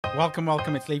Welcome.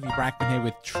 It's Levi Brackman here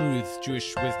with Truths,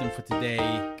 Jewish Wisdom for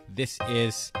today. This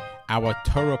is our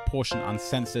Torah portion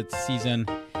uncensored season,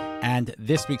 and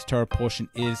this week's Torah portion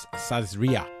is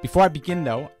Tazria. Before I begin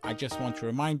though, I just want to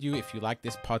remind you, if you like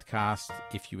this podcast,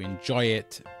 if you enjoy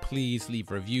it, please leave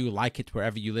a review, like it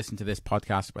wherever you listen to this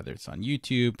podcast, whether it's on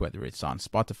YouTube, whether it's on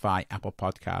Spotify, Apple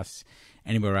Podcasts,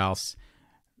 anywhere else.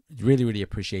 Really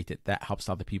appreciate it. That helps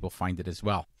other people find it as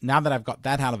well. Now that I've got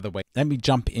that out of the way, let me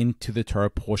jump into the Torah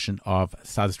portion of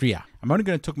Tazria. I'm only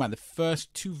going to talk about the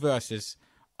first two verses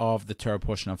of the Torah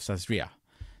portion of Tazria.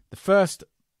 The first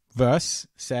verse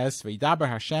says, "V'yidaber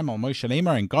Hashem al Moshe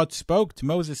Lamer," and God spoke to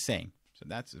Moses saying. So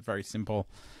that's a very simple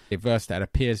verse that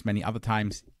appears many other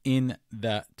times in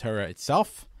the Torah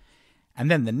itself.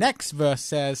 And then the next verse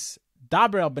says,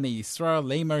 "Daber el bnei Yisrael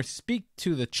Lamer," speak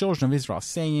to the children of Israel,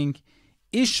 saying,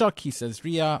 Isha ki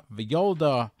Tazria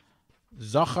v'yolda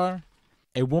zachar,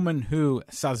 a woman who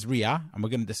Tazria, and we're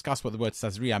going to discuss what the word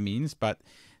Tazria means, but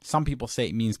some people say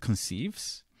it means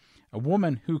conceives. A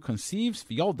woman who conceives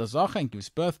v'yolda zachar and gives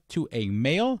birth to a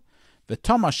male,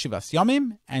 v'toma shivas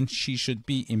yamim, and she should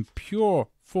be impure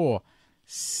for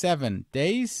 7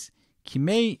 days.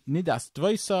 Kimei nidas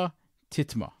dvoisa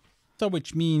titma, so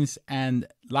which means, and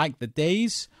like the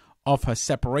days of her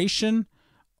separation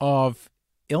of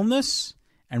illness.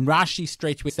 And Rashi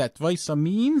straight with that dvoisa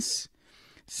means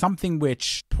something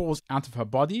which pours out of her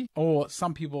body, or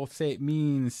some people say it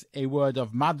means a word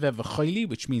of madve v'choili,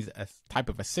 which means a type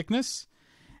of a sickness.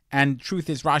 And truth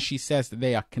is, Rashi says that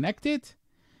they are connected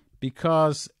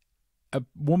because a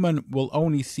woman will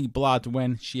only see blood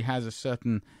when she has a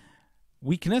certain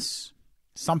weakness.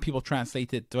 Some people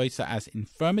translate it dvoisa as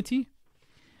infirmity.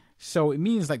 So it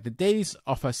means like the days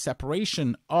of her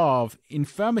separation of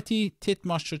infirmity,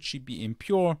 titma, should she be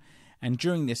impure. And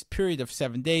during this period of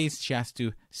 7 days, she has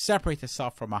to separate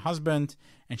herself from her husband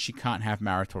and she can't have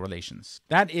marital relations.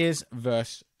 That is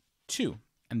verse 2.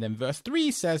 And then verse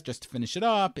 3 says, just to finish it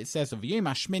up, it says, of Yom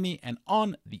HaShmini, and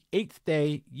on the 8th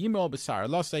day, Yimol B'sar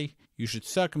Losei, you should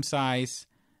circumcise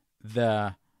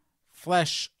the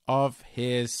flesh of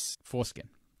his foreskin.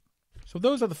 So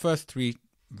those are the first 3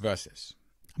 verses.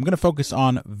 I'm going to focus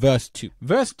on verse 2.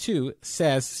 Verse 2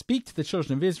 says, speak to the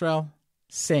children of Israel,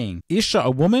 saying, Isha, a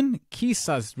woman, ki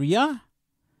Tazria,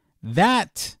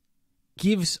 that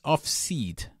gives off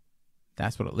seed.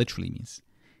 That's what it literally means.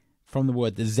 From the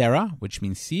word zera, which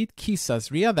means seed, ki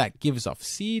Tazria, that gives off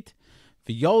seed,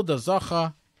 v'yolda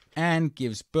zacha, and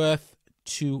gives birth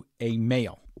to a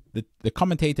male. The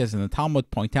commentators in the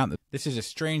Talmud point out that this is a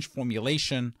strange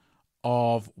formulation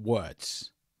of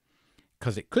words,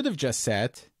 because it could have just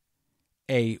said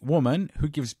a woman who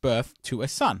gives birth to a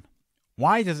son.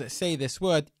 Why does it say this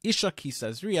word, Isha ki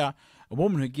Tazria, a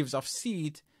woman who gives off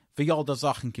seed, v'yolda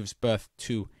zach, and gives birth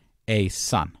to a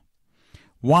son?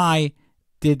 Why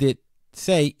did it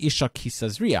say Isha ki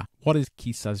Tazria? What does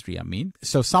ki Tazria mean?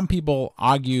 So some people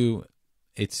argue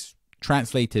it's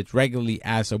translated regularly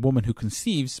as a woman who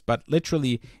conceives, but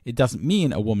literally it doesn't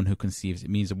mean a woman who conceives, it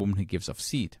means a woman who gives off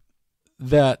seed.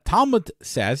 The Talmud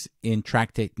says in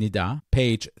Tractate Nida,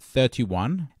 page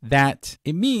 31, that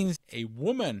it means a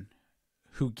woman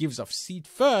who gives off seed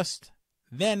first,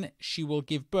 then she will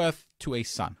give birth to a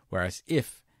son. Whereas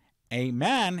if a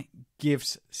man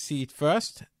gives seed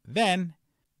first, then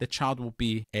the child will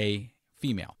be a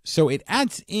female. So it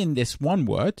adds in this one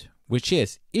word, which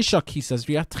is Isha ki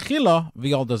Tazria tchila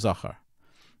v'yolda zachar,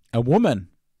 a woman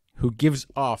who gives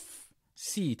off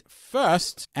seed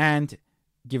first and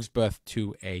gives birth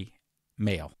to a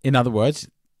male. In other words,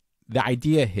 the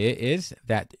idea here is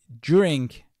that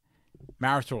during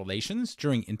marital relations,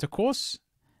 during intercourse,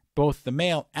 both the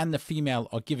male and the female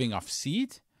are giving off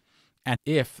seed. And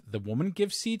if the woman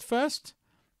gives seed first,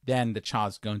 then the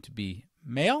child's going to be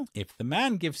male. If the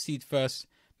man gives seed first,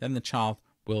 then the child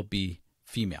will be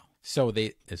female. So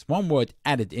there's one word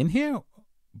added in here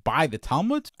by the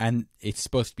Talmud, and it's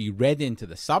supposed to be read into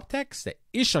the subtext, that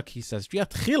Isha ki Tazria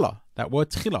tchila, that word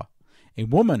tchila, a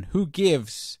woman who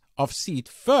gives of seed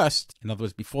first, in other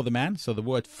words, before the man, so the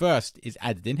word first is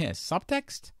added in here as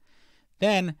subtext,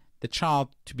 then the child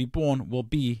to be born will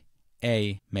be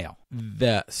a male.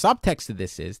 The subtext of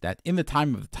this is that in the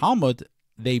time of the Talmud,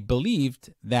 they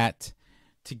believed that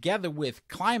together with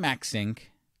climaxing,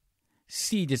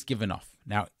 seed is given off.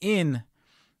 Now, in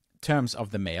terms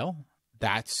of the male,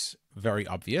 that's very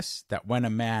obvious that when a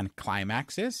man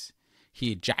climaxes,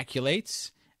 he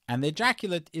ejaculates, and the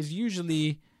ejaculate is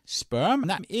usually sperm, and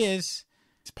that is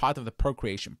part of the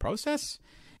procreation process.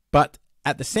 But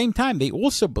at the same time, they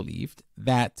also believed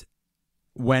that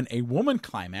when a woman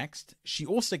climaxed, she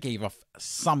also gave off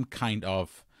some kind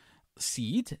of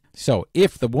seed. So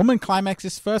if the woman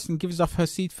climaxes first and gives off her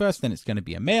seed first, then it's going to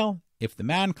be a male. If the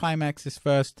man climaxes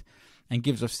first and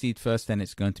gives off seed first, then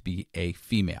it's going to be a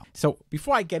female. So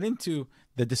before I get into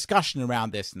the discussion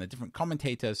around this and the different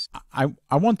commentators, I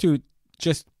want to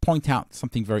just point out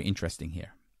something very interesting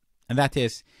here. And that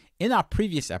is, in our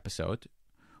previous episode,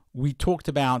 we talked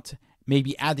about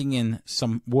maybe adding in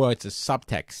some words as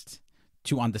subtext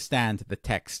to understand the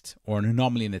text, or an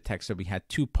anomaly in the text. So we had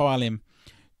two poalim,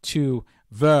 two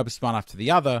verbs one after the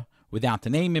other without a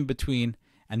name in between,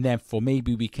 and therefore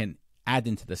maybe we can add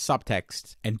into the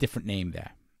subtext a different name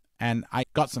there. And I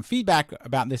got some feedback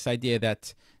about this idea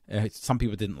that some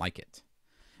people didn't like it.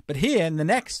 But here in the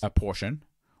next portion,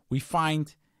 we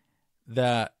find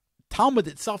the Talmud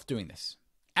itself doing this,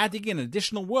 adding in an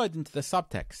additional word into the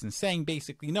subtext and saying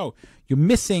basically, no, you're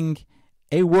missing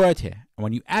a word here. And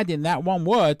when you add in that one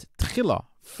word, tchila,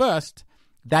 first,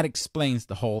 that explains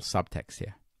the whole subtext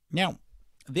here. Now,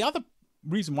 the other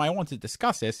reason why I want to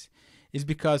discuss this is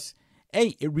because,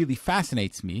 A, it really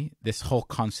fascinates me, this whole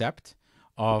concept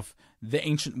of the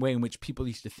ancient way in which people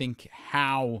used to think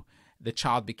how the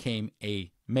child became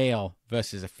a male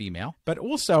versus a female. But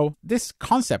also, this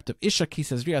concept of Isha ki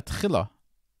Tazria tchila,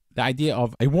 the idea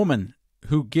of a woman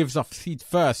who gives off seed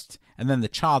first and then the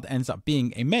child ends up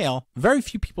being a male, very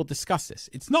few people discuss this.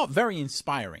 It's not very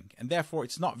inspiring, and therefore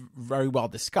it's not very well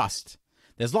discussed.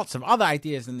 There's lots of other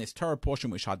ideas in this Torah portion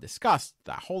which are discussed.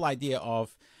 That whole idea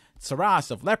of tsaras,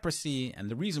 of leprosy, and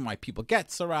the reason why people get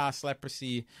tsaras,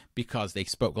 leprosy, because they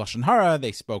spoke lashon hara,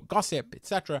 they spoke gossip,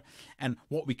 etc. And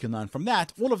what we can learn from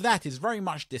that, all of that is very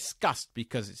much discussed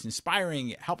because it's inspiring,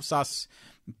 it helps us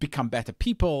become better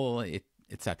people,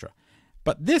 etc.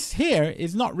 But this here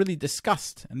is not really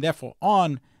discussed, and therefore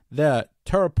on the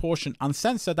Torah portion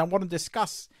uncensored, I want to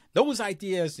discuss those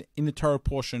ideas in the Torah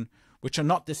portion which are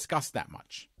not discussed that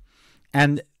much.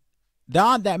 And there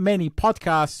aren't that many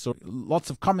podcasts or lots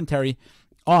of commentary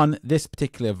on this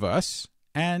particular verse,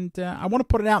 and I want to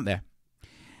put it out there.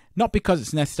 Not because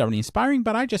it's necessarily inspiring,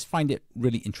 but I just find it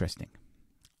really interesting.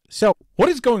 So, what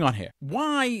is going on here?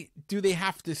 Why do they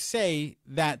have to say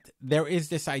that there is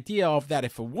this idea of that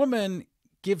if a woman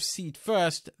gives seed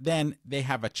first, then they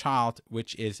have a child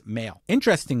which is male?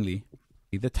 Interestingly,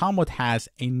 the Talmud has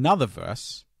another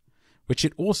verse which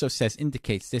it also says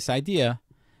indicates this idea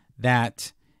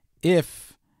that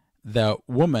if the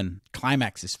woman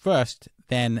climaxes first,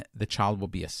 then the child will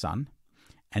be a son.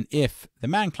 And if the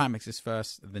man climaxes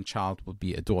first, then the child will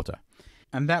be a daughter.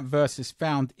 And that verse is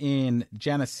found in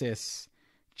Genesis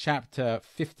chapter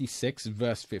 56,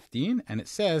 verse 15. And it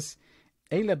says,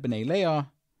 Eile b'nei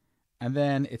Leah, and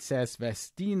then it says,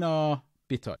 Vesdina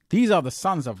bito. These are the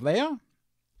sons of Leah,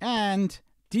 and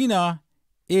Dinah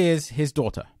is his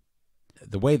daughter.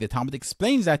 The way the Talmud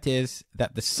explains that is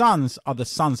that the sons are the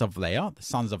sons of Leah, the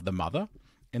sons of the mother.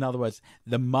 In other words,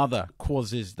 the mother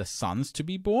causes the sons to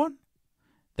be born.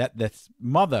 That the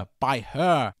mother, by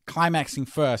her climaxing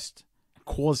first,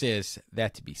 causes there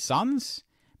to be sons.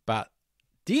 But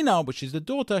Dinah, which is the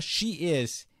daughter, she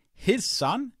is his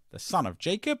son, the son of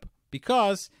Jacob,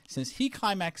 because since he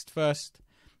climaxed first,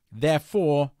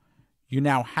 therefore you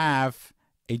now have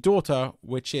a daughter,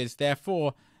 which is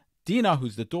therefore Dinah,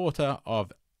 who's the daughter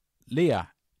of Leah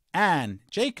and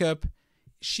Jacob.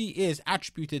 She is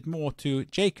attributed more to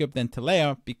Jacob than to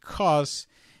Leah because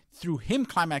through him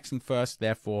climaxing first,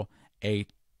 therefore a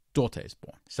daughter is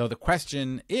born. So the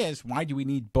question is, why do we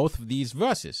need both of these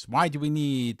verses? Why do we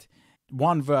need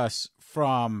one verse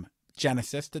from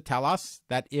Genesis to tell us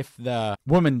that if the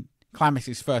woman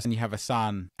climaxes first and you have a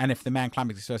son, and if the man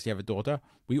climaxes first you have a daughter?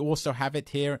 We also have it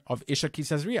here of Isha ki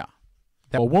Tazria,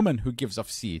 a woman who gives off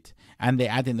seed, and they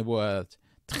add in the word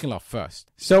tchila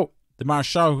first. So the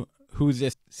Maharshal, who's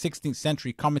this 16th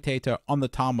century commentator on the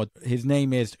Talmud, his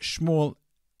name is Shmuel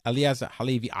Eliezer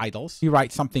Halevi Idols. He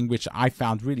writes something which I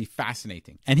found really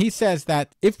fascinating. And he says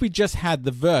that if we just had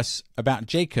the verse about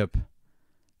Jacob,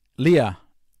 Leah,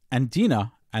 and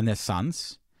Dinah and their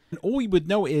sons, all we would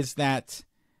know is that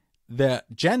the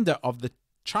gender of the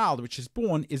child which is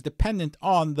born is dependent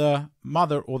on the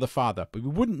mother or the father. But we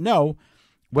wouldn't know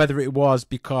whether it was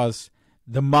because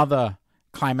the mother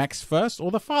climaxed first or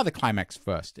the father climaxed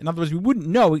first. In other words, we wouldn't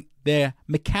know the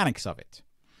mechanics of it.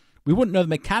 We wouldn't know the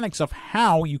mechanics of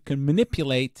how you can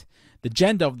manipulate the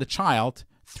gender of the child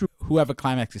through whoever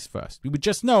climaxes first. We would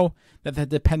just know that they're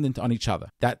dependent on each other.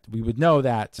 That we would know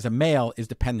that as a male is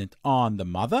dependent on the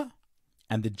mother,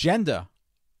 and the gender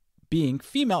being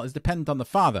female is dependent on the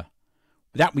father.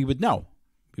 That we would know.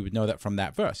 We would know that from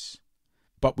that verse.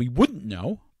 But we wouldn't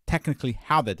know technically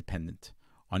how they're dependent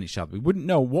on each other. We wouldn't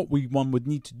know what one would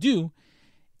need to do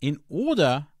in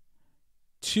order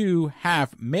to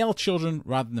have male children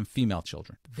rather than female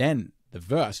children. Then the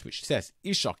verse which says,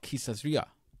 Isha ki Tazria,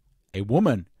 a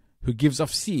woman who gives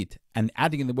off seed, and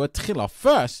adding in the word tchila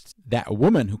first, that a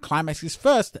woman who climaxes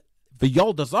first,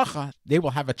 v'yolda zacha, they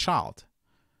will have a child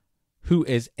who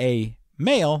is a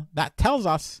male. That tells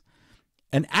us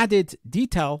an added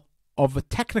detail of a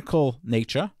technical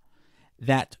nature,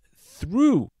 that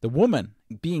through the woman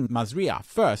being mazriya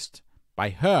first, by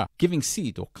her giving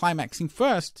seed or climaxing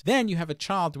first, then you have a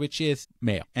child which is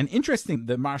male. And interesting,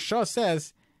 the Maharsha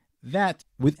says that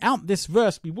without this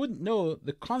verse, we wouldn't know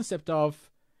the concept of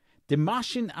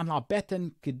demashin an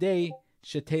labeten kedei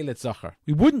shetelet zachar.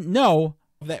 We wouldn't know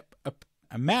that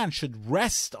a man should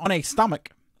rest on a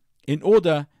stomach in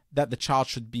order that the child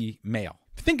should be male.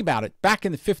 Think about it. Back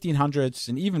in the 1500s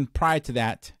and even prior to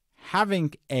that,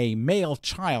 having a male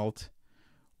child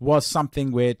was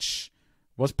something which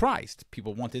was prized.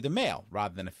 People wanted a male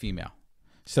rather than a female.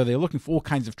 So they're looking for all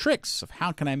kinds of tricks of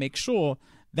how can I make sure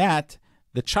that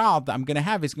the child that I'm going to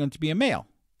have is going to be a male.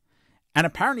 And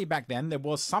apparently back then there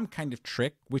was some kind of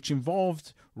trick which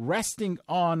involved resting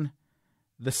on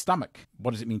the stomach.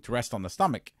 What does it mean to rest on the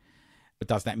stomach? But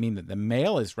does that mean that the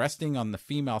male is resting on the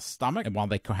female's stomach while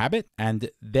they cohabit, and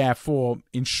therefore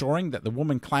ensuring that the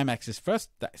woman climaxes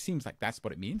first? That seems like that's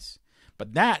what it means.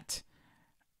 But that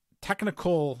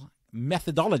technical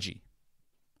methodology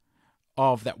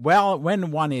of that, well,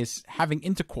 when one is having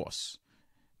intercourse,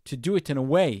 to do it in a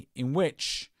way in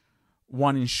which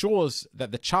one ensures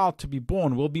that the child to be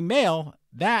born will be male,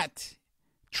 that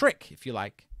trick, if you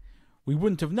like, we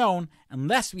wouldn't have known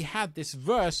unless we had this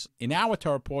verse in our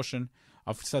Torah portion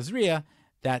of Tazria,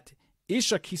 that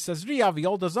Isha ki Tazria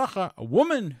v'yolda zacha, a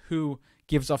woman who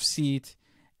gives off seed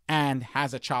and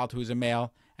has a child who is a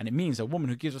male, and it means a woman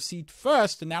who gives off seed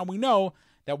first, and now we know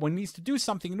that one needs to do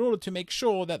something in order to make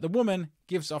sure that the woman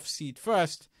gives off seed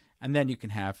first, and then you can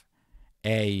have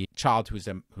a child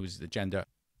who's the gender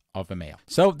of a male.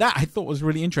 So that I thought was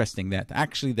really interesting, that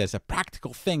actually there's a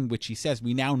practical thing which he says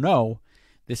we now know,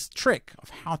 this trick of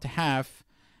how to have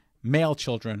male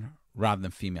children rather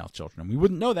than female children. And we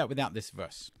wouldn't know that without this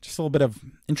verse. Just a little bit of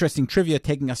interesting trivia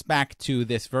taking us back to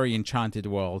this very enchanted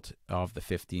world of the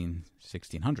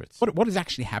 1600s. What is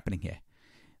actually happening here?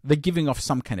 The giving of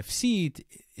some kind of seed,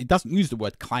 it doesn't use the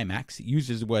word climax, it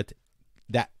uses the word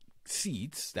that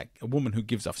seeds, that a woman who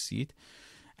gives off seed.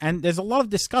 And there's a lot of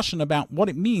discussion about what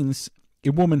it means,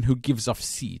 a woman who gives off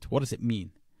seed. What does it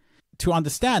mean? To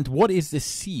understand what is this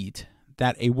seed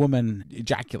that a woman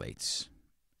ejaculates,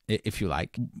 if you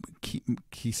like, ki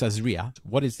Tazria,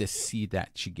 what is this seed that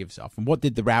she gives off? And what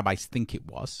did the rabbis think it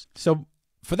was? So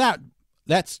for that,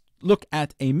 let's look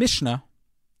at a Mishnah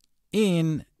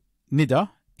in Nida,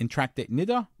 in Tractate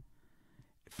Nida,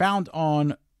 found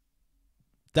on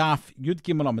Daf Yud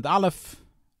Gimel Amud Aleph,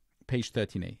 page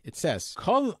 13a. It says,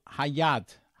 Kol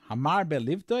hayad hamar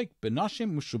belivdoik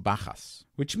benoshim mushubachas,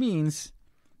 which means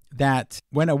that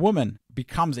when a woman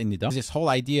becomes a nida, this whole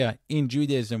idea in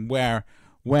Judaism where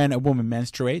when a woman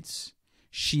menstruates,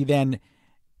 she then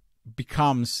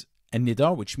becomes a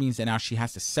nida, which means that now she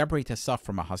has to separate herself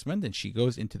from her husband, and she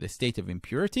goes into the state of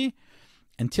impurity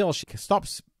until she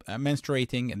stops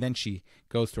menstruating, and then she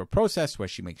goes through a process where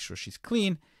she makes sure she's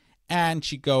clean, and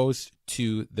she goes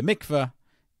to the mikveh,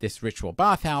 this ritual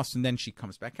bathhouse, and then she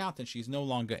comes back out, and she's no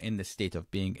longer in the state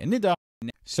of being a nida.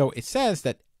 So it says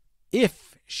that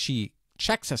if she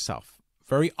checks herself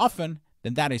very often,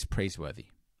 then that is praiseworthy.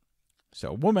 So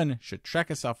a woman should check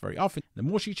herself very often. The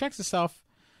more she checks herself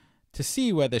to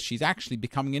see whether she's actually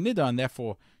becoming a nida, and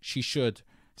therefore she should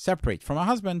separate from her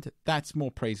husband, that's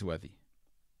more praiseworthy.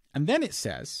 And then it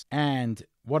says, and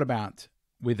what about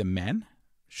with a man?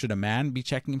 Should a man be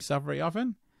checking himself very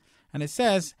often? And it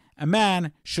says, a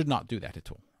man should not do that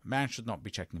at all. A man should not be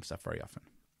checking himself very often.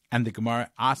 And the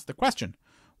Gemara asks the question,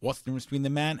 what's the difference between the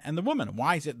man and the woman?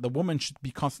 Why is it the woman should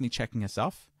be constantly checking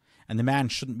herself and the man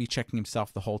shouldn't be checking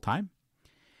himself the whole time?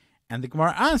 And the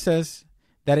Gemara answers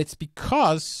that it's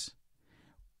because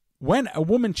when a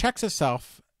woman checks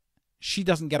herself, she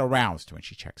doesn't get aroused when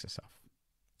she checks herself.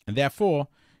 And therefore,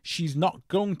 she's not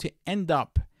going to end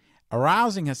up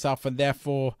arousing herself and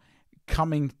therefore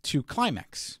coming to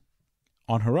climax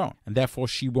on her own. And therefore,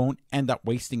 she won't end up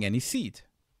wasting any seed.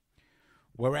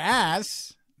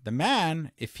 Whereas the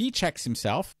man, if he checks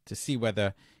himself to see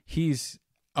whether he's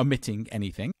omitting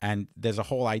anything, and there's a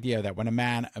whole idea that when a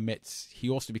man omits, he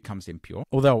also becomes impure.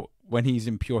 Although when he's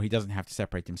impure, he doesn't have to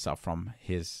separate himself from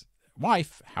his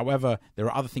wife. However, there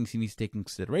are other things he needs to take in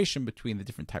consideration between the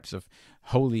different types of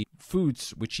holy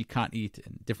foods which he can't eat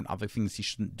and different other things he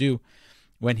shouldn't do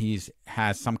when he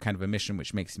has some kind of omission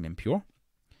which makes him impure.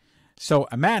 So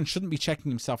a man shouldn't be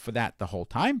checking himself for that the whole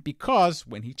time, because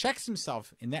when he checks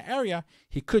himself in that area,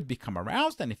 he could become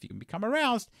aroused. And if he can become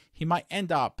aroused, he might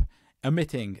end up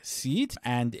emitting seed.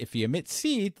 And if he emits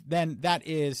seed, then that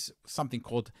is something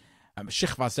called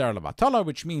shichva zera levatala,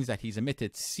 which means that he's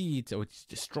emitted seed, or he's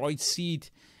destroyed seed,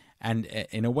 and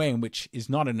in a way in which is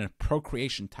not in a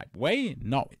procreation type way,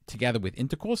 not together with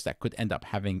intercourse, that could end up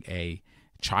having a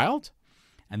child.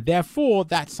 And therefore,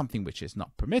 that's something which is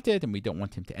not permitted, and we don't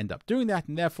want him to end up doing that.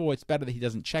 And therefore, it's better that he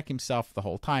doesn't check himself the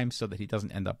whole time so that he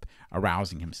doesn't end up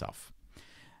arousing himself.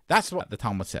 That's what the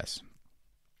Talmud says.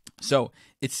 So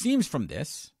it seems from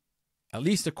this, at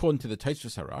least according to the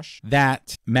Tosfos Harosh,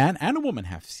 that man and a woman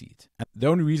have seed. And the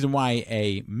only reason why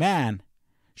a man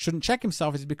shouldn't check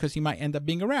himself is because he might end up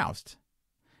being aroused.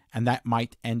 And that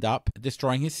might end up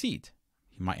destroying his seed.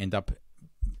 He might end up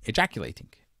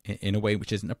ejaculating in a way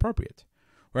which isn't appropriate.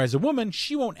 Whereas a woman,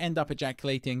 she won't end up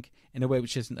ejaculating in a way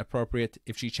which isn't appropriate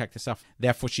if she checked herself.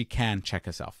 Therefore, she can check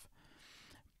herself.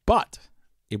 But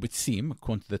it would seem,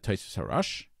 according to the Tosfos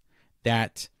Harosh,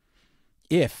 that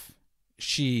if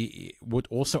she would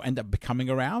also end up becoming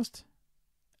aroused,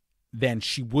 then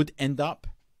she would end up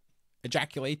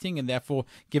ejaculating and therefore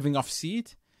giving off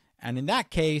seed. And in that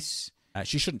case,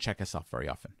 she shouldn't check herself very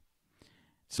often.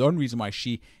 So the only reason why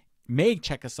she may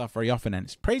check herself very often, and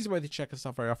it's praiseworthy to check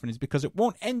herself very often, is because it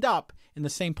won't end up in the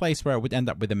same place where it would end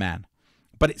up with a man.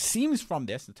 But it seems from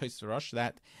this, the Tosfos Harosh,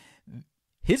 that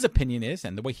his opinion is,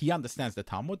 and the way he understands the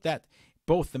Talmud, that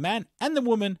both the man and the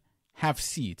woman have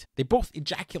seed. They both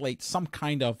ejaculate some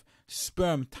kind of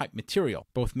sperm type material,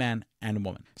 both man and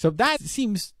woman. So that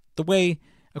seems the way,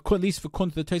 at least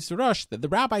according to the Tosfos Harosh, that the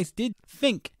rabbis did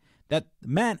think that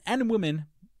man and woman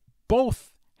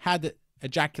both had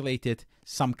ejaculated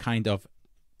some kind of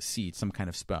seed, some kind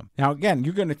of sperm. Now, again,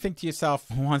 you're going to think to yourself,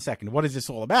 1 second, what is this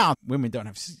all about? Women don't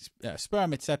have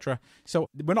sperm, etc. So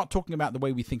we're not talking about the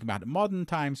way we think about it in modern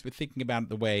times. We're thinking about it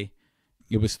the way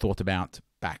it was thought about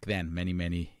back then,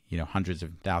 many, hundreds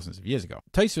of thousands of years ago.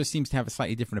 Tosfos seems to have a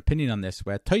slightly different opinion on this,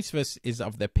 where Tosfos is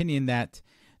of the opinion that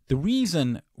the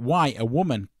reason why a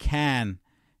woman can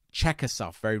check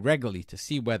herself very regularly to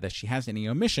see whether she has any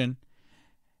omission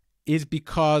is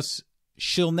because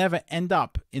she'll never end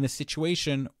up in a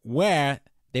situation where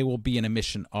there will be an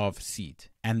emission of seed.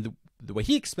 And the way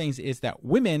he explains it is that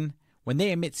women, when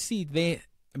they emit seed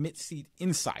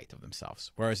inside of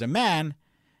themselves. Whereas a man,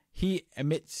 he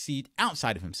emits seed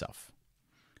outside of himself.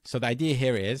 So the idea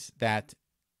here is that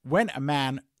when a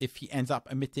man, if he ends up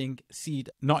emitting seed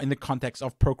not in the context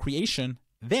of procreation,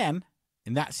 then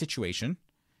in that situation,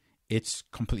 it's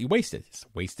completely wasted. It's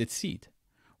wasted seed.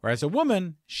 Whereas a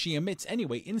woman, she emits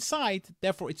anyway inside,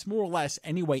 therefore it's more or less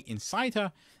anyway inside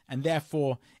her, and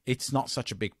therefore it's not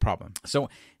such a big problem. So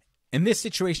in this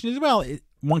situation as well,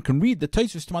 one can read the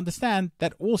Tosfos to understand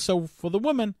that also for the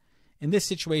woman, in this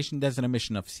situation, there's an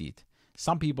emission of seed.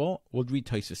 Some people would read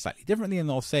Tosfos slightly differently, and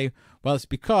they'll say, well, it's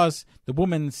because the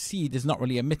woman's seed is not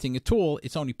really emitting at all.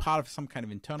 It's only part of some kind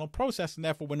of internal process, and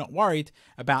therefore we're not worried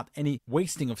about any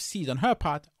wasting of seed on her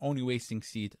part, only wasting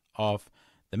seed of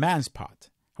the man's part.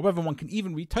 However, one can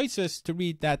even read Tosfos to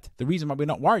read that the reason why we're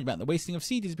not worried about the wasting of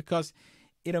seed is because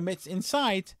it emits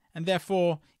inside, and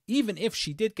therefore, even if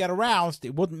she did get aroused,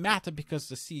 it wouldn't matter because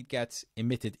the seed gets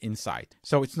emitted inside.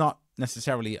 So it's not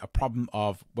necessarily a problem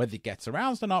of whether it gets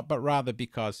aroused or not, but rather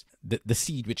because the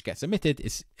seed which gets emitted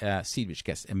is seed which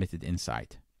gets emitted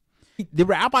inside. The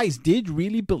rabbis did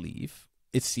really believe,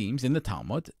 it seems, in the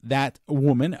Talmud, that a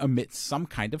woman emits some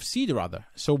kind of seed or other.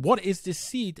 So what is this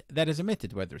seed that is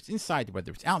emitted, whether it's inside,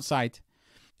 whether it's outside?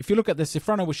 If you look at the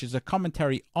Sifrono, which is a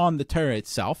commentary on the Torah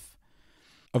itself,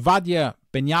 Ovadia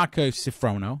ben Yaakov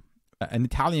Sifrono, an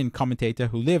Italian commentator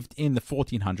who lived in the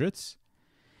 1400s,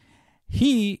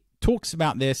 he talks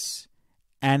about this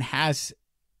and has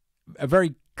a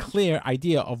very clear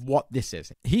idea of what this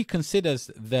is. He considers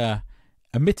the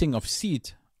emitting of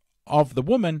seed of the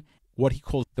woman what he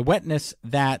calls the wetness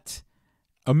that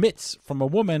emits from a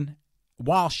woman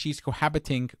while she's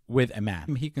cohabiting with a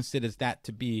man. He considers that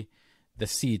to be the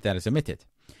seed that is emitted.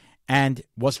 And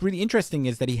what's really interesting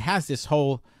is that he has this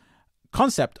whole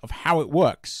concept of how it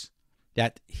works,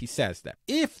 that he says that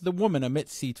if the woman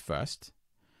emits seed first,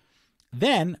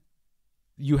 then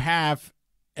you have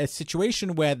a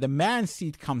situation where the man's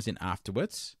seed comes in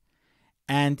afterwards,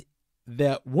 and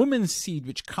the woman's seed,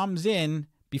 which comes in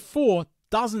before,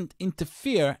 doesn't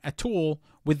interfere at all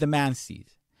with the man's seed.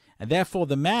 And therefore,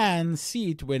 the man's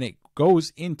seed, when it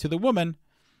goes into the woman,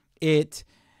 it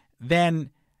then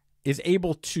is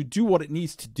able to do what it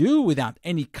needs to do without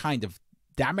any kind of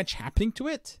damage happening to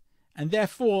it. And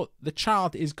therefore, the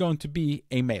child is going to be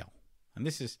a male. And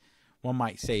this is one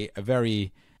might say, a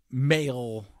very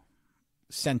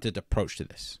male-centered approach to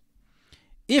this.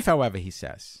 If, however, he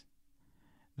says,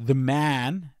 the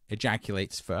man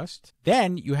ejaculates first,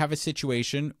 then you have a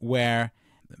situation where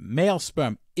the male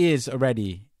sperm is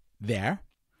already there,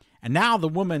 and now the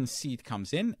woman's seed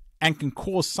comes in and can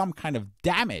cause some kind of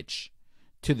damage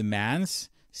to the man's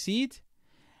seed,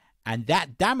 and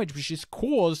that damage which is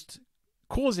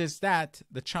causes that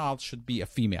the child should be a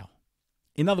female.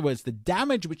 In other words, the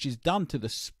damage which is done to the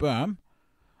sperm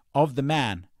of the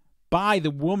man by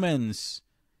the woman's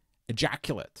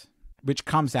ejaculate, which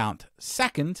comes out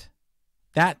second,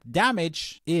 that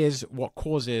damage is what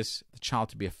causes the child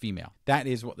to be a female. That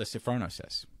is what the Sifrono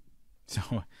says.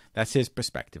 So that's his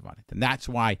perspective on it. And that's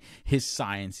why his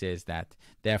science is that,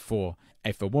 therefore,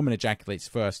 if a woman ejaculates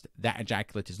first, that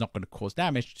ejaculate is not going to cause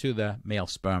damage to the male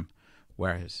sperm.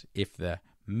 Whereas if the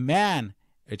man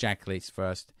ejaculates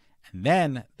first and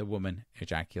then the woman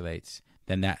ejaculates,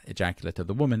 then that ejaculate of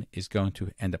the woman is going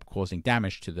to end up causing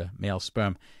damage to the male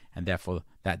sperm. And therefore,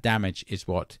 that damage is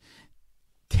what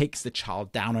takes the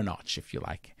child down a notch, if you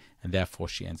like. And therefore,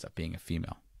 she ends up being a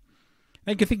female.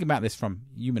 Now, you can think about this from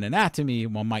human anatomy.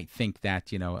 One might think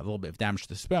that, a little bit of damage to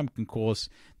the sperm can cause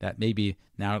that maybe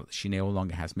now she no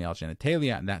longer has male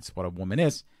genitalia, and that's what a woman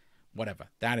is. Whatever.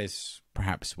 That is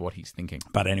perhaps what he's thinking.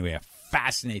 But anyway, a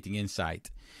fascinating insight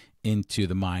into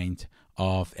the mind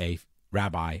of a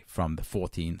rabbi from the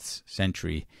 14th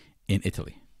century in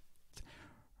Italy.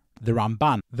 The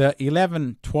Ramban, the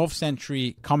 11th, 12th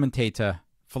century commentator,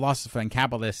 philosopher, and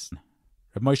Kabbalist,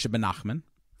 Rabbi Moshe ben Nachman,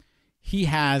 he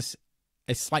has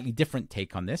a slightly different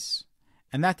take on this,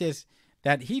 and that is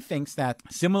that he thinks that,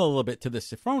 similar a little bit to the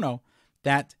Sifrono,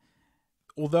 that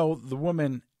although the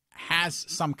woman has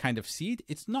some kind of seed,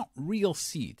 it's not real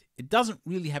seed. It doesn't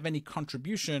really have any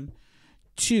contribution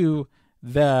to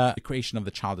the creation of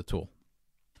the child at all.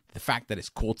 The fact that it's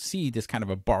called seed is kind of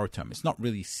a borrowed term. It's not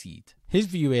really seed. His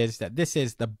view is that this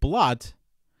is the blood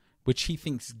which he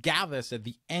thinks gathers at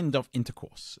the end of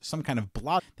intercourse. Some kind of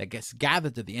blood that gets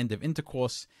gathered at the end of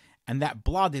intercourse, and that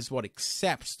blood is what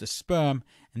accepts the sperm,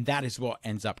 and that is what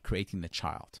ends up creating the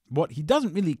child. What he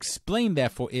doesn't really explain,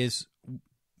 therefore, is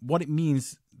what it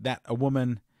means that a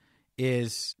woman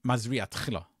is mazriat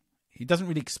tchila. He doesn't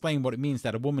really explain what it means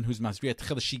that a woman who's mazriat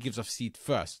tchila, she gives off seed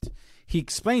first. He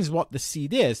explains what the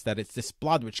seed is, that it's this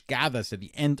blood which gathers at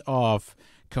the end of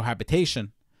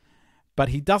cohabitation, but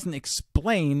he doesn't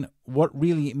explain what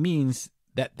really it means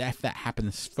that if that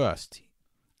happens first.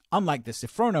 Unlike the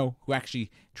Sifrono, who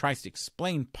actually tries to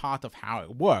explain part of how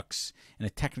it works in a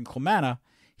technical manner,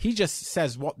 he just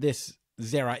says what this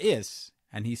zera is.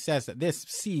 And he says that this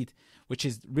seed, which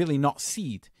is really not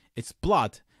seed, it's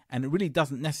blood, and it really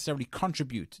doesn't necessarily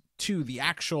contribute to the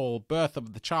actual birth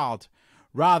of the child.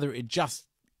 Rather, it just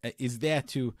is there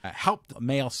to help the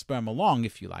male sperm along,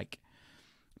 if you like.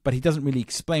 But he doesn't really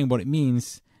explain what it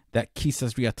means that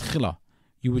kisas riatchila.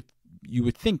 You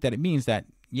would think that it means that,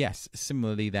 yes,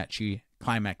 similarly, that she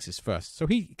climaxes first. So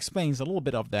he explains a little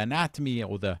bit of the anatomy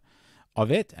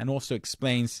of it, and also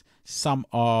explains some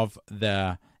of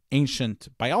the ancient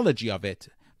biology of it,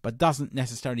 but doesn't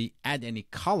necessarily add any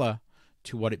color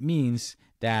to what it means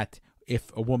that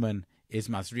if a woman is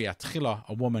mazriat tchila,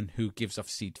 a woman who gives off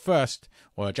seed first,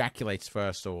 or ejaculates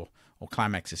first, or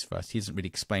climaxes first. He doesn't really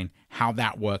explain how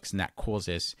that works, and that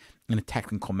causes, in a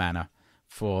technical manner,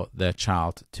 for the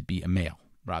child to be a male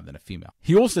rather than a female.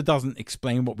 He also doesn't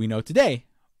explain what we know today,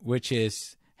 which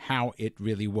is how it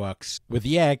really works with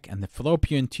the egg and the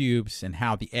fallopian tubes, and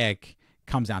how the egg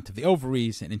comes out of the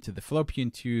ovaries and into the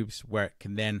fallopian tubes, where it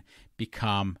can then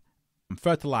become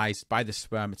fertilized by the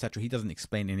sperm, etc. He doesn't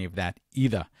explain any of that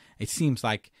either. It seems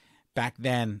like back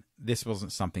then this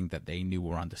wasn't something that they knew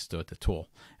or understood at all,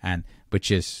 and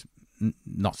which is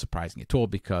not surprising at all,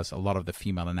 because a lot of the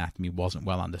female anatomy wasn't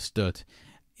well understood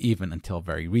even until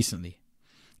very recently.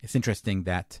 It's interesting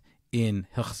that in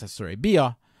Hilchos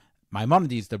Rebia,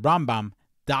 Maimonides, the Rambam,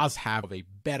 does have a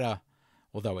better,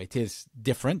 although it is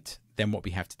different than what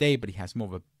we have today, but he has more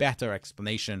of a better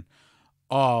explanation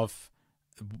of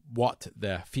what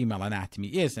the female anatomy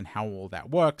is and how all that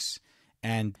works.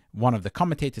 And one of the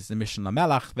commentators, the Mishnah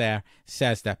Lamelach there,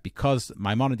 says that because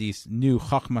Maimonides knew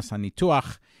Chachmas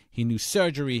HaNituach, he knew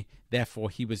surgery, therefore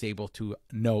he was able to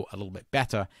know a little bit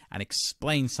better and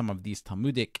explain some of these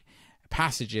Talmudic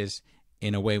passages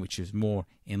in a way which is more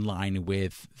in line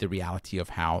with the reality of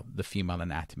how the female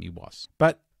anatomy was.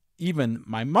 But even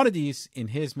Maimonides, in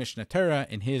his Mishnah Torah,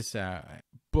 in his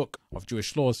book of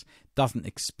Jewish laws, doesn't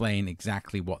explain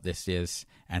exactly what this is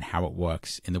and how it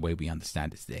works in the way we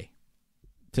understand it today.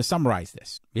 To summarize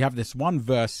this, we have this one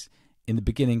verse in the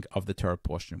beginning of the Torah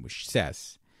portion which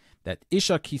says that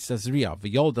Isha ki Tazria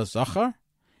v'yolda zachar,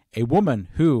 a woman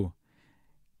who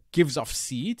gives off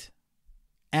seed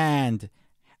and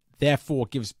therefore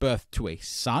gives birth to a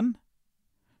son,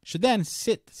 should then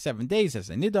sit 7 days as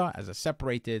a nida, as a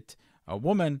separated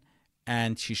woman,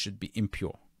 and she should be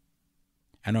impure.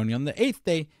 And only on the 8th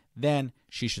day, then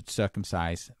she should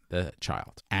circumcise the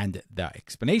child. And the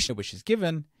explanation which is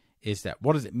given is that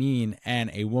what does it mean?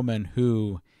 And a woman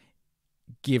who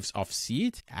gives off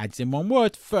seed, adds in one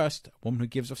word first, a woman who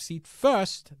gives off seed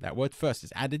first, that word first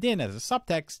is added in as a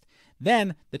subtext,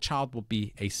 then the child will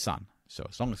be a son. So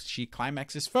as long as she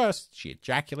climaxes first, she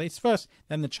ejaculates first,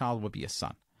 then the child will be a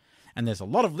son. And there's a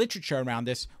lot of literature around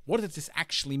this. What does this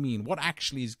actually mean? What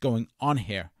actually is going on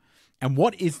here? And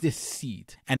what is this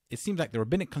seed? And it seems like the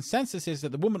rabbinic consensus is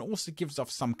that the woman also gives off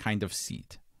some kind of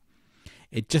seed.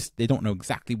 They don't know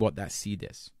exactly what that seed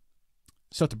is.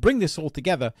 So to bring this all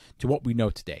together to what we know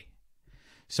today.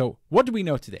 So what do we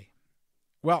know today?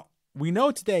 Well, we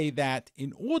know today that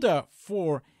in order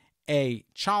for a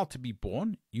child to be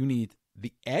born, you need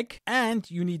the egg and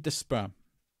you need the sperm.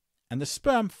 And the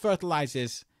sperm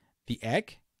fertilizes the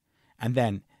egg, and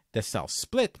then the cells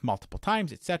split multiple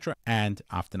times, etc. And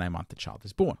after 9 months, the child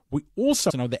is born. We also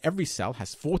know that every cell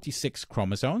has 46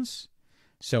 chromosomes.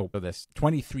 So there's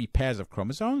 23 pairs of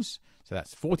chromosomes. So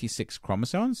that's 46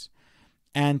 chromosomes.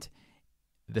 And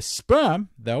the sperm,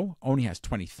 though, only has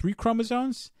 23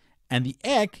 chromosomes. And the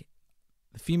egg,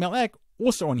 the female egg,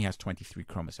 also only has 23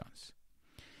 chromosomes.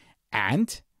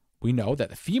 And we know that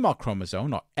the female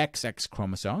chromosome, or XX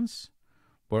chromosomes,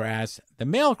 whereas the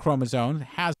male chromosome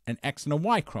has an X and a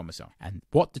Y chromosome. And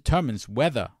what determines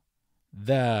whether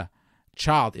the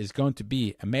child is going to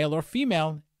be a male or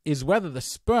female is whether the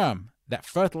sperm that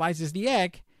fertilizes the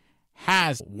egg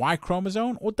has Y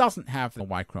chromosome or doesn't have a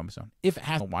Y chromosome. If it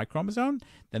has a Y chromosome,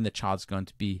 then the child's going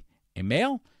to be a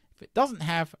male. If it doesn't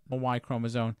have a Y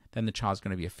chromosome, then the child's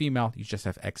going to be a female. You just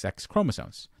have XX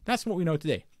chromosomes. That's what we know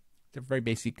today. It's a very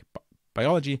basic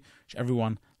biology which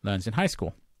everyone learns in high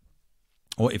school.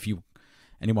 Or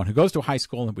anyone who goes to a high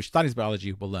school and which studies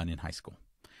biology will learn in high school.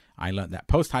 I learned that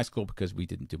post-high school because we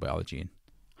didn't do biology in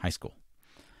high school.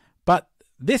 But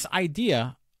this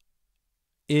idea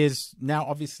is now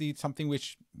obviously something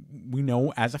which we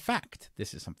know as a fact.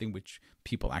 This is something which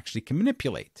people actually can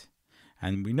manipulate.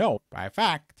 And we know by a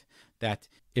fact that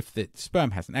if the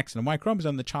sperm has an X and a Y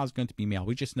chromosome, the child's going to be male.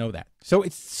 We just know that. So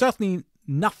it's certainly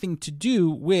nothing to do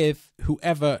with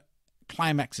whoever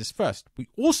climaxes first. We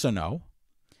also know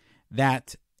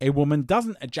that a woman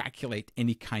doesn't ejaculate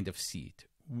any kind of seed.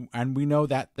 And we know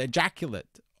that the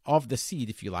ejaculate of the seed,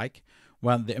 if you like,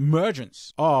 well, the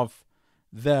emergence of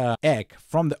the egg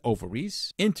from the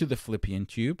ovaries into the fallopian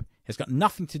tube has got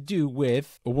nothing to do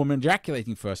with a woman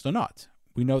ejaculating first or not.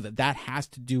 We know that that has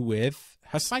to do with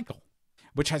her cycle,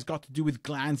 which has got to do with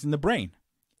glands in the brain.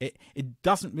 It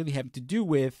doesn't really have to do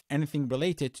with anything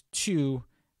related to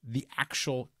the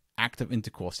actual act of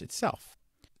intercourse itself.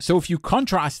 So if you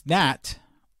contrast that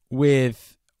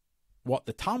with what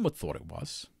the Talmud thought it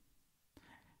was,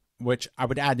 which I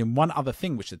would add in one other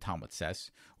thing which the Talmud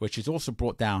says, which is also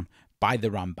brought down by the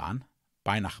Ramban,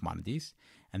 by Nachmanides,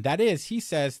 and that is, he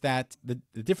says that the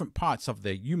different parts of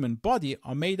the human body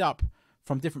are made up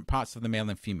from different parts of the male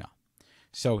and female.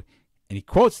 So, and he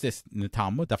quotes this in the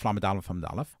Talmud, Daf Lamed Aleph Amud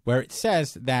Aleph, where it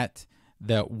says that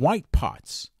the white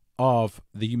parts of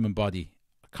the human body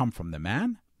come from the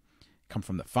man, come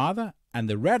from the father, and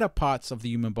the redder parts of the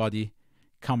human body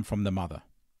come from the mother.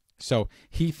 So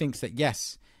he thinks that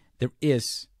yes, there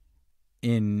is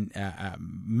in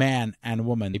man and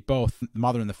woman, they both, the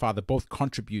mother and the father, both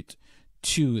contribute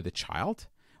to the child,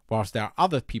 whilst there are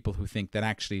other people who think that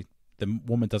actually the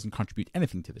woman doesn't contribute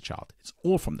anything to the child. It's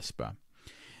all from the sperm.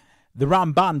 The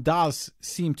Ramban does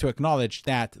seem to acknowledge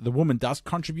that the woman does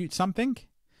contribute something,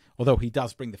 although he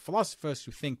does bring the philosophers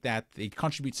who think that they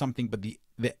contribute something, but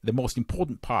the most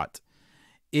important part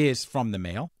is from the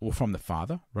male or from the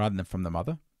father rather than from the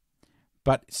mother.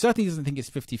 But certainly doesn't think it's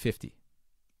 50-50.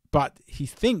 But he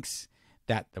thinks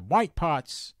that the white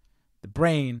parts, the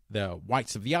brain, the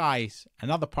whites of the eyes,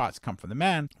 and other parts come from the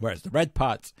man, whereas the red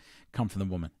parts come from the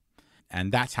woman.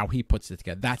 And that's how he puts it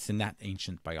together. That's in that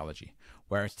ancient biology.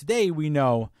 Whereas today we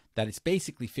know that it's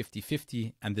basically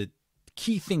 50-50, and the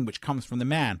key thing which comes from the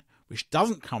man, which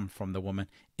doesn't come from the woman,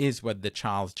 is whether the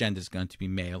child's gender is going to be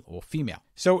male or female.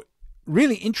 So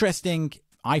really interesting,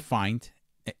 I find,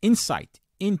 insight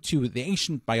into the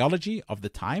ancient biology of the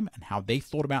time and how they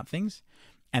thought about things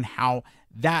and how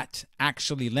that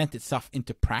actually lent itself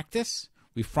into practice.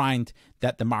 We find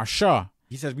that the Marsha,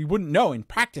 he says we wouldn't know in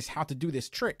practice how to do this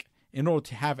trick in order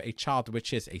to have a child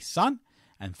which is a son.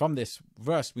 And from this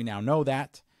verse, we now know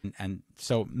that And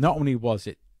so not only was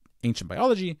it ancient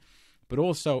biology, but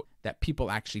also that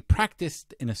people actually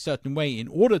practiced in a certain way in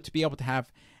order to be able to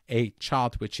have a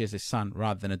child which is a son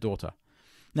rather than a daughter.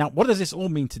 Now, what does this all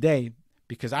mean today?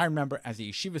 Because I remember as a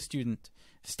yeshiva student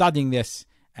studying this,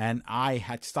 and I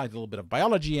had studied a little bit of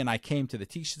biology, and I came to the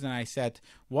teachers and I said,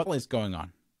 what is going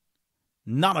on?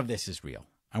 None of this is real,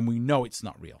 and we know it's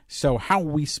not real. So how are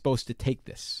we supposed to take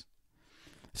this?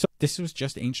 So this was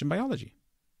just ancient biology.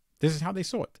 This is how they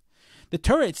saw it. The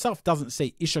Torah itself doesn't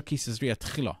say Isha ki Tazria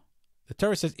tchila. The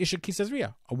Torah says Isha ki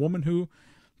Tazria, a woman who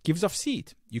gives off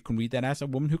seed. You can read that as a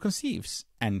woman who conceives,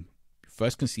 and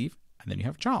first conceive, and then you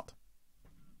have a child.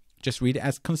 Just read it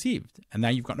as conceived, and now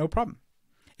you've got no problem.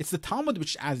 It's the Talmud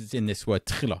which adds in this word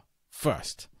tchila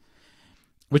first,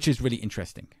 which is really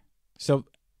interesting. So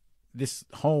this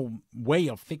whole way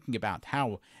of thinking about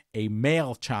how a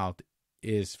male child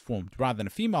is formed rather than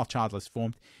a female child is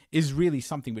formed is really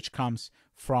something which comes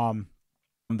from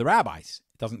the rabbis.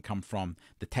 It doesn't come from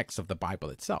the text of the Bible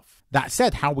itself. That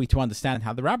said, how are we to understand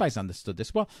how the rabbis understood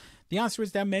this? Well, the answer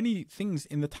is there are many things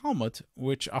in the Talmud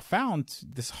which are found,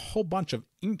 this whole bunch of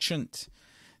ancient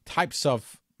types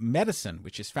of medicine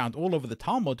which is found all over the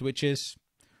Talmud, which is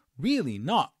really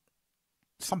not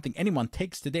something anyone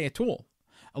takes today at all.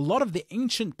 A lot of the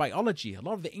ancient biology, a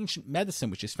lot of the ancient medicine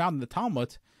which is found in the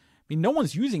Talmud, I mean, no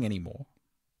one's using anymore.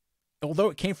 Although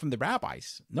it came from the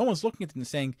rabbis, no one's looking at it and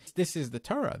saying, this is the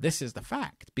Torah, this is the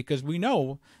fact, because we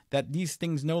know that these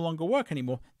things no longer work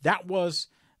anymore. That was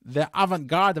the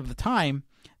avant-garde of the time.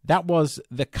 That was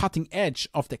the cutting edge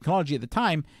of technology at the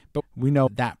time, but we know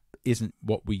that isn't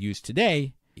what we use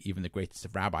today. Even the greatest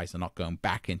of rabbis are not going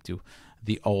back into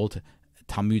the old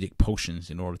Talmudic potions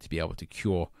in order to be able to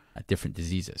cure different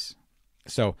diseases.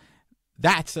 So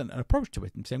that's an approach to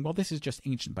it, and saying, well, this is just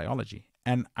ancient biology.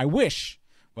 And I wish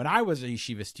when I was a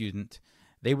yeshiva student,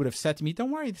 they would have said to me,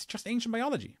 don't worry, it's just ancient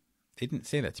biology. They didn't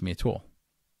say that to me at all.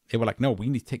 They were like, no, we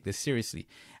need to take this seriously.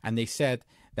 And they said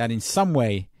that in some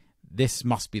way, this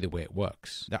must be the way it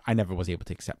works. I never was able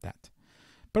to accept that.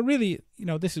 But really,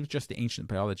 this is just the ancient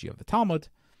biology of the Talmud,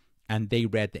 and they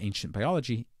read the ancient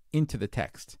biology into the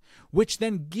text, which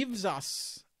then gives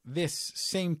us this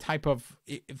same type of,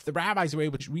 if the rabbis were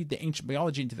able to read the ancient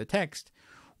biology into the text,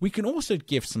 we can also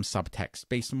give some subtext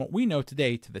based on what we know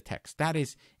today to the text. That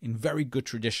is in very good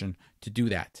tradition to do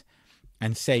that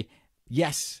and say,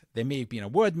 yes, there may have been a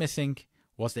word missing.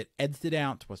 Was it edited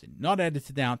out? Was it not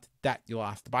edited out? That you'll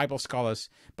ask the Bible scholars.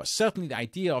 But certainly the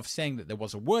idea of saying that there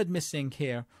was a word missing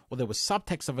here, or there was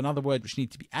subtext of another word which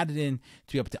needed to be added in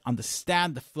to be able to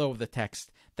understand the flow of the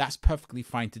text, that's perfectly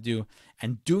fine to do.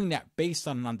 And doing that based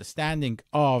on an understanding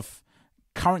of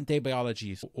current day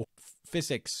biology or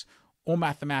physics or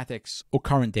mathematics or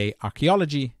current day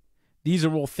archaeology, these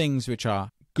are all things which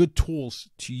are good tools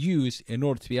to use in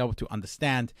order to be able to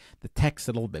understand the text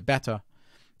a little bit better.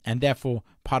 And therefore,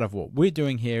 part of what we're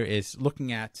doing here is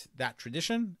looking at that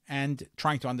tradition and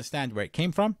trying to understand where it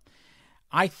came from.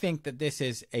 I think that this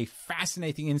is a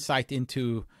fascinating insight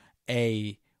into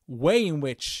a way in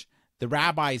which the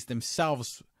rabbis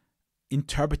themselves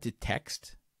interpreted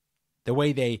text, the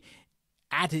way they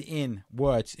added in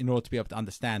words in order to be able to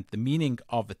understand the meaning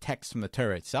of the text from the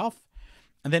Torah itself,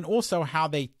 and then also how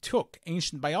they took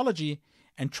ancient biology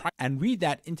and tried and read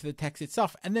that into the text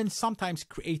itself, and then sometimes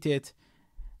created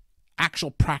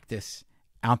actual practice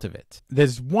out of it.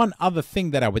 There's one other thing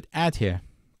that I would add here,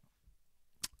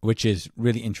 which is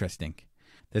really interesting.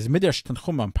 There's Midrash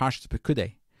Tanchuma on Parashat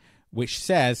Pekudei, which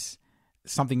says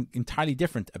something entirely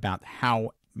different about how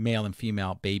male and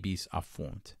female babies are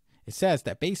formed. It says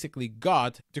that basically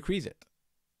God decrees it.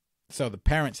 So the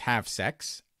parents have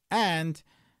sex, and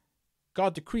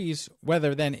God decrees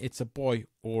whether then it's a boy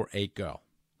or a girl.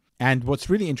 And what's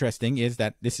really interesting is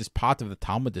that this is part of the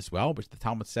Talmud as well, which the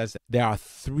Talmud says that there are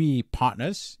three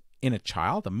partners in a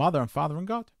child, a mother and father and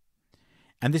God.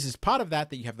 And this is part of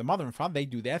that you have the mother and father, they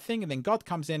do their thing, and then God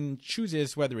comes in and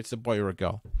chooses whether it's a boy or a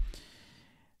girl.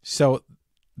 So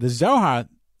the Zohar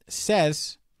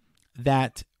says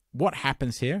that what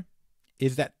happens here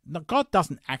is that God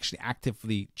doesn't actually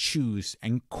actively choose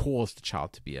and cause the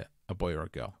child to be a boy or a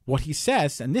girl. What he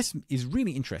says, and this is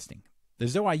really interesting, the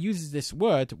Zohar uses this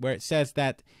word where it says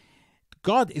that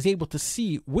God is able to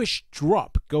see which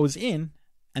drop goes in,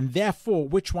 and therefore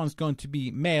which one's going to be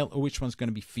male or which one's going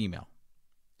to be female.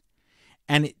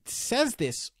 And it says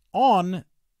this on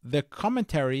the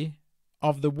commentary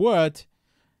of the word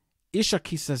Isha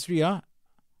ki Tazria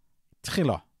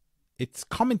tchila. It's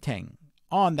commenting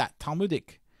on that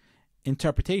Talmudic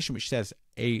interpretation which says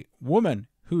a woman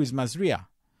who is Mazria,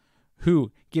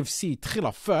 who gives seed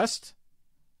tchila first,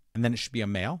 and then it should be a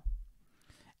male.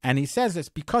 And he says it's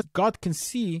because God can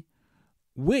see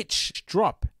which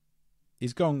drop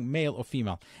is going male or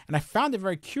female. And I found it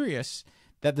very curious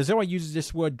that the Zohar uses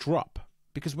this word drop,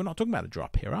 because we're not talking about a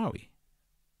drop here, are we?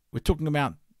 We're talking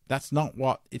about, that's not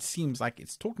what it seems like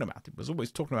it's talking about. It was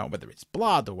always talking about whether it's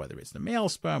blood or whether it's the male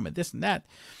sperm or this and that,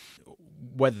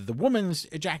 whether the woman's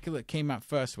ejaculate came out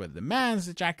first, whether the man's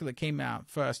ejaculate came out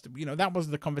first. That was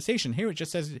the conversation. Here it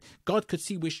just says God could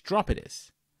see which drop it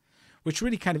is, which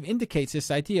really kind of indicates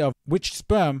this idea of which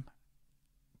sperm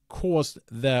caused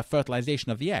the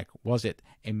fertilization of the egg. Was it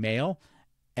a male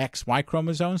XY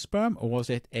chromosome sperm, or was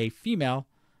it a female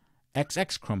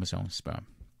XX chromosome sperm?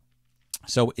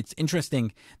 So it's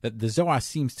interesting that the Zohar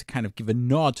seems to kind of give a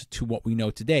nod to what we know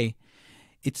today.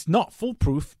 It's not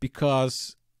foolproof,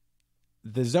 because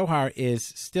the Zohar is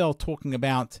still talking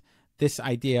about this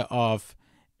idea of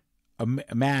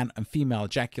a man and female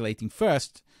ejaculating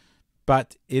first.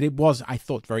 But it was, I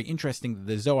thought, very interesting that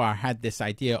the Zohar had this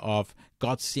idea of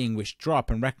God seeing which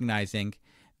drop and recognizing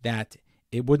that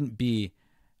it wouldn't be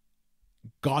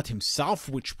God himself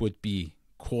which would be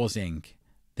causing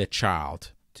the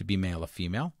child to be male or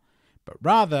female, but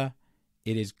rather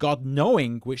it is God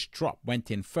knowing which drop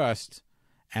went in first,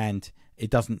 and it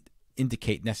doesn't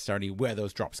indicate necessarily where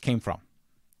those drops came from.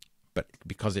 But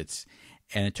because it's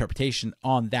an interpretation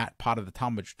on that part of the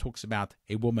Talmud which talks about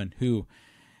a woman who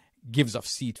gives off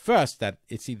seed first, that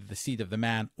it's either the seed of the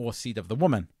man or seed of the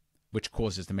woman which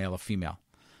causes the male or female.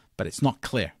 But it's not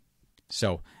clear.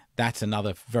 So that's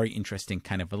another very interesting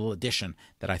kind of a little addition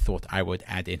that I thought I would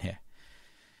add in here.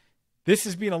 This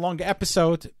has been a longer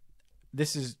episode.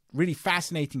 This is really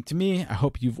fascinating to me. I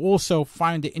hope you've also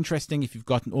found it interesting if you've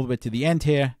gotten all the way to the end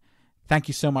here. Thank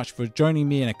you so much for joining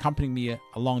me and accompanying me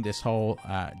along this whole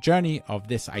journey of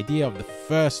this idea of the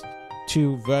first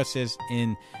two verses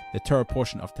in the Torah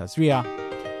portion of Tazria.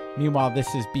 Meanwhile, this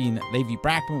has been Levi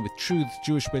Brackman with Truth's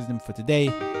Jewish Wisdom for today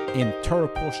in Torah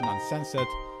portion uncensored.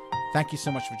 Thank you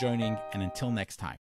so much for joining, and until next time.